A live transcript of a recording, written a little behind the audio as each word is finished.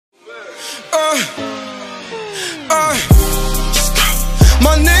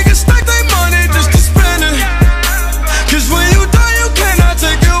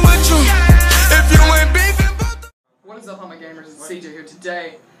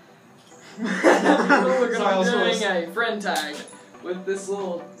today we're going to be doing a friend tag with this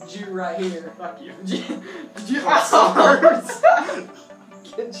little Jew right here. Fuck you.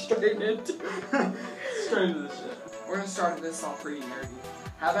 Get straight into it. Straight into this shit. We're going to start this off pretty nerdy.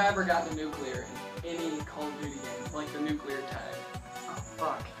 Have I ever gotten a nuclear in any Call of Duty game? Like the nuclear tag? Oh,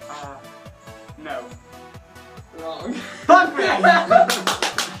 fuck. No. Wrong. Fuck me!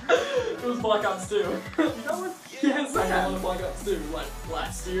 It was Black Ops 2. You know what? Yes, I got one of Black Ops 2, like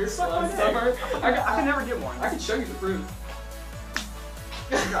last year, Suck my last dick. summer. I can never get one. I can show you the proof.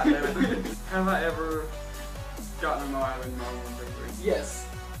 God damn it. Have I ever gotten a Moab in Modern Warfare 3? Yes.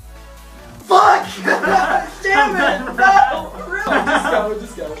 No. Fuck! Damn it! No! Really?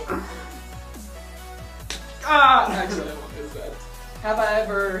 Just go. Ah! Actually, I won't do that. Have I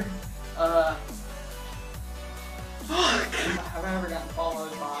ever, fuck! Have I ever gotten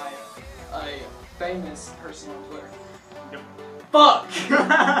followed by a famous person on Twitter? Yep. Fuck!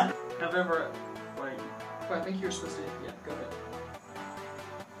 Have ever, wait. Well, I think you're supposed to, yeah, go ahead.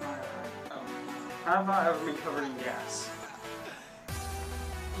 Have I ever been covered in gas?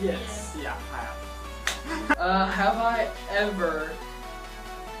 Yes. Yeah, I have. Have I ever...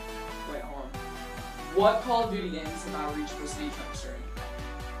 Wait, hold on. What Call of Duty games have I reached Prestige Mastering?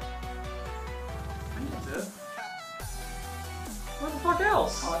 I need to. What the fuck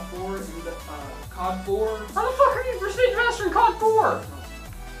else? COD 4 and COD 4. How the fuck are you Prestige Master in COD 4?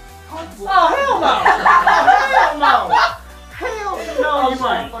 COD 4. Oh, hell no! Hell no! Hell no, you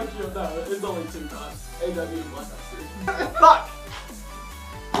might. Fuck you, no, it's only 2 CODs. AW and Black Ops 3. Fuck!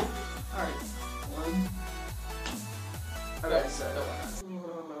 Alright, 1. Okay, so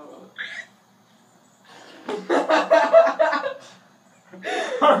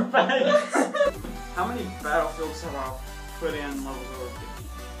Our face! How many battlefields have I put in levels over 50?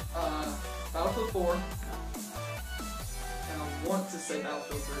 Battlefield 4. And I want to say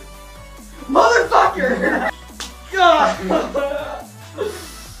Battlefield 3. Motherfucker! God!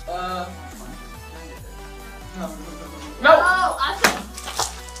 No! Oh, I think.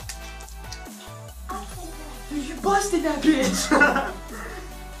 Dude, you busted that bitch!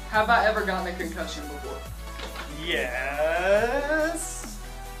 Have I ever gotten a concussion before? Yes.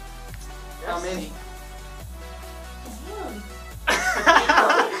 How many?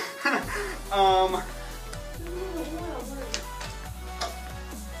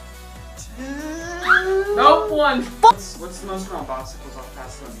 Nope, 1. What's the most amount of bicycles I've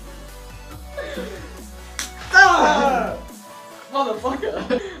passed on you? Motherfucker!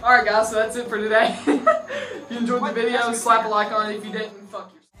 Alright guys, so that's it for today. If you enjoyed the video, slap a like on it. If you didn't,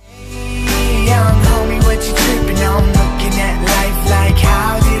 fuck you.